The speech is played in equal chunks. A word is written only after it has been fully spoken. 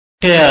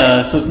cái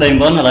số đây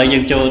muốn là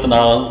dương châu từ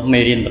đó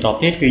mê riêng bắt đầu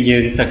tiết cứ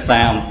dương sắc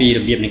xa ông pi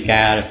đặc biệt này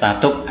ca xa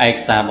túc ai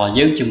xa bỏ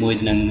dương chỉ mùi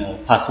nâng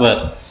password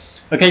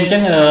ok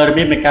chắc đặc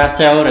biệt này ca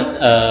sell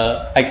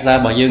ai xa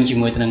bỏ dương chỉ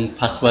mùi nâng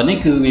password này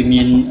cứ vì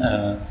miền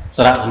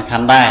sở đạo sầm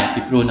khăn đài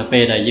bị luôn là p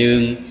là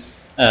dương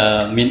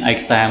miền ai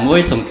xa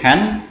mũi sầm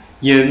khăn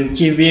dương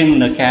chi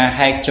viên là ca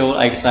hai châu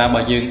ai xa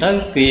bỏ dương tới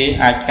cái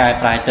ai cài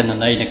prai tên ở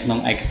đây là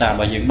không ai xa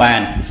bỏ dương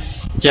bàn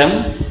chấm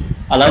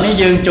ở lấy ní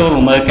dương cho một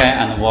mơ cái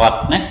ảnh vọt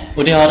nè,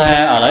 ưu tiên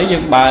ha ở lấy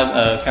dương ba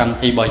cầm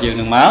thì bỏ dương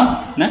đường máu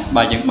nè,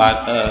 bà dương ba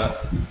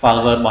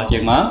follower bỏ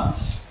dương máu,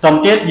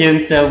 tổng tiết dương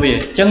selfie,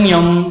 chân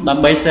nhung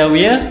đâm bay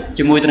selfie,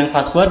 chỉ mùi tên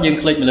password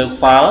dương click một lượt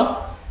file,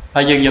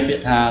 hay dương nhập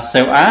biệt ha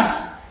save as,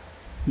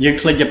 dương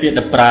click nhập biệt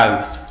the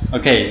browse,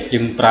 ok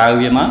dương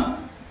browse máu,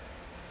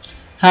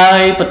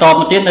 hai bắt đầu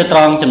một tiết nơi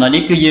tròn chừng nào đi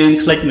cứ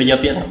dương click một nhập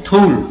biệt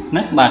tool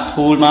nè, bà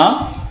tool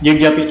máu, dương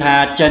nhập biệt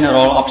ha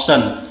general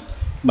option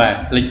bạn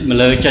click mà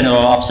lời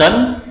general option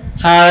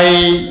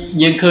hai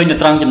dương khơiใน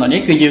ตรงจำนวน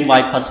นี้คือdương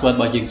vay password រ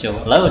បស់យើងចូល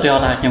ឥឡូវឧទាហរ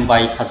ណ៍ថាខ្ញុំ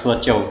vay password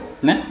ចូល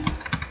ណា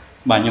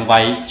បាទខ្ញុំ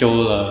vayចូល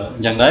អ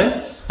ញ្ចឹងទៅ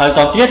ហើយត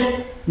ទៀត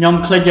ខ្ញុំ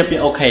click យកពា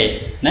ក្យ OK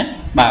ណា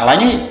បាទកន្លែង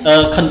នេះ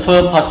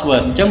confirm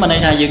password អញ្ចឹងបានន័យ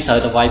ថាយើងត្រូវ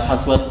តែvay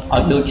password ឲ្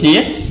យដូចគ្នា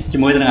ជា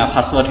មួយនឹង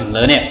password ខាង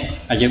លើនេះ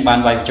ហើយយើងបាន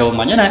vayចូល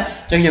មកណាអ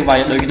ញ្ចឹងយើងvay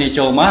ដូចគ្នា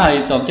ចូលមកហើយ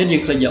តទៀតយើ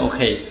ង click យក OK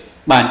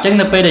បាទអញ្ចឹង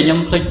នៅពេលដែលខ្ញុំ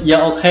click យ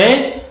ក OK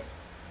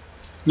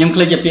ខ្ញុំ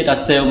click យកពាក្យថា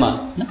save មក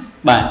ណា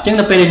បាទអញ្ចឹង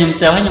ដល់ពេលដែលខ្ញុំ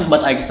sell ហើយខ្ញុំបិ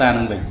ទឯកសារ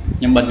នឹងវិញ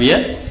ខ្ញុំបិទវា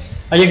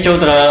ហើយយើងចូល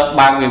ទៅ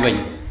បើកវាវិញ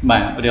បា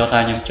ទឧទាហរណ៍ថា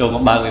ខ្ញុំចូលម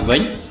កបើកវាវិ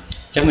ញ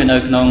អញ្ចឹងវានៅ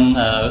ក្នុង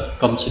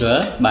computer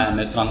បាទ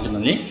នៅត្រង់ចំណុ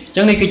ចនេះអញ្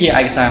ចឹងនេះគឺជា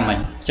ឯកសារមិញ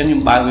អញ្ចឹងខ្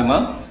ញុំបើកវាម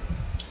ក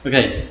អូ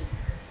ខេអ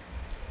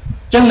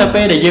ញ្ចឹងដល់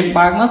ពេលដែលយើង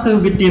បើកមកគឺ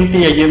វាទាម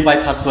ទារឲ្យយើងវាយ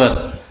password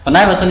ប៉ុន្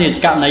តែបើសិនជា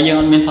ករណីយើង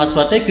អត់មាន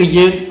password ទេគឺ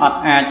យើងអត់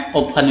អាច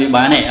open វា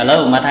បានទេឥឡូវ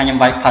មកថាខ្ញុំ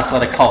វាយ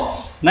password ឲ្យខុស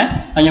ណា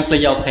ហើយខ្ញុំ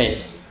click យក OK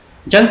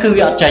អញ្ចឹងគឺ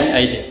វាអត់ចាញ់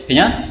អីទេឃើ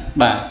ញទេ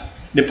បាទ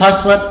The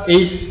password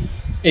is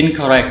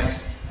incorrect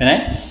ឃើញទេ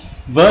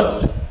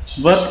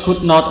words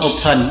could not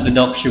open the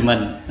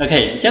document អូខេ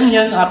អញ្ចឹង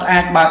យើងអត់អា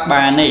ចបើក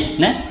បានទេ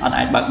ណាអត់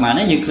អាចបើកបាន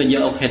ទេយើងគ្រាន់យ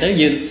កអូខេទៅ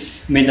យើង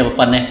មានតែ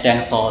ប៉ុណ្ណេះទាំង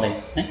សទេណា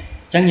អ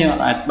ញ្ចឹងយើងអ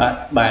ត់អាចបើក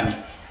បានទេ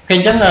អូខេអ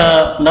ញ្ចឹង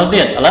នៅ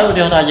ទៀតឥឡូវឧ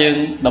ទាហរណ៍ថាយើង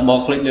double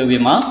click លើវា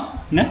មក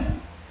ណា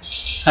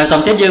ហើយតា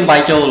មទៀតយើងវា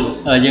យចូល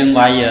យើង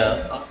វាយ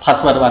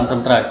password បានត្រឹ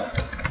មត្រូវ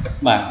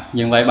បាទ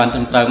យើងវាយបានត្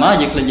រឹមត្រូវមក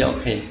យើង click យកអូ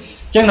ខេ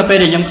អញ្ចឹងដល់ពេល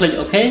ដែលខ្ញុំ click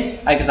OK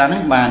ឯកសារហ្នឹ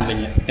ងបានវិញ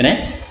ឃើញទេ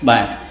បា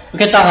ទអូ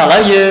ខេតោះឥឡូ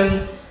វ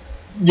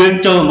យើង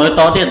ចូលមើល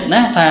តទៀត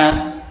ណាថា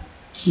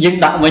យើង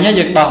ដាក់វិញហើយ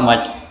យើងដោះមិន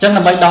អញ្ចឹង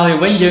ដើម្បីដោះវា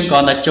វិញយើងគ្រា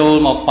ន់តែចូល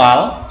មក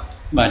file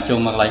បាទចូល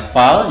មកកន្លែង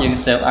file យើង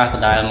save as ដ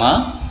ដែលមក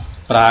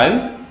ប្រើអូ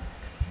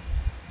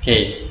ខេ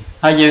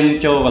ហើយយើង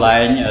ចូលកន្លែ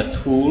ង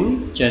tool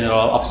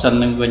general option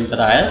នឹងវិញដ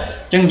ដែល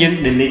អញ្ចឹងយើង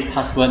delete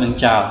password នឹង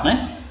ចោលណា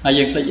ហើយ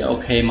យើង click យក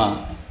OK មក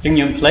អញ្ចឹង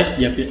យើង click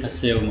យកពាក្យថា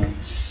save មក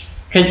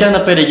ឃើញអញ្ចឹងដ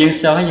ល់ពេលដែលយើង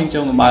sell ហើយយើងចូ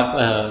លមកបើក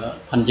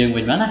ផាន់យើង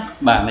វិញមកណា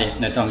បាទនេះ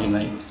នៅត្រង់ចំ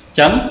ណុចអញ្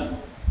ចឹង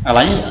ឥ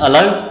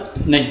ឡូវ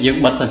នេះយើង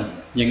បិទសិន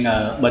យើង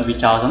បិទវា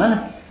ចោលសិនណា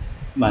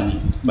បាទនេះ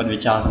បិទវា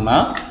ចោលសិនម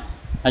ក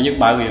ហើយយើង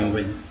បើកវា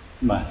វិញ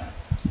បាទ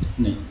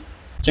នេះ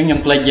អញ្ចឹងខ្ញុំ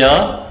click យក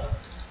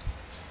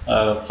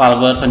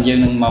follower ផាន់យើង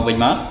នឹងមកវិញ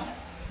មក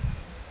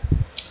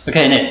អូ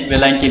ខេនេះវា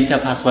ឡើងtìm theo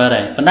password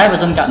ដែរប៉ុន្តែបើ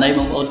សិនករណីប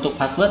ងប្អូនទុក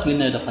password វា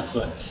នៅតែ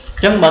password អ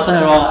ញ្ចឹងបើសិន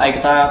រកឯក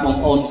សារបង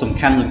ប្អូនសំ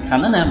ខាន់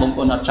ណាបងប្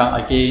អូនអត់ចង់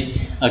ឲ្យគេ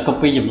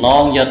copy ចម្ល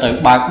ងយកទៅ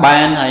បើកបា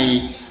នហើយ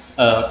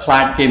ខ្លា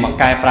ចគេមក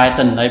កែប្រែ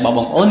ទិន្នន័យរបស់ប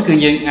ងប្អូនគឺ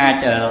យើងអាច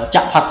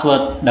ចាក់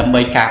password ដើម្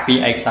បីការពារ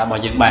ឯកសាររប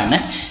ស់យើងបានណា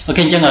អូ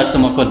ខេអញ្ចឹងសូ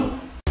មអរគុណ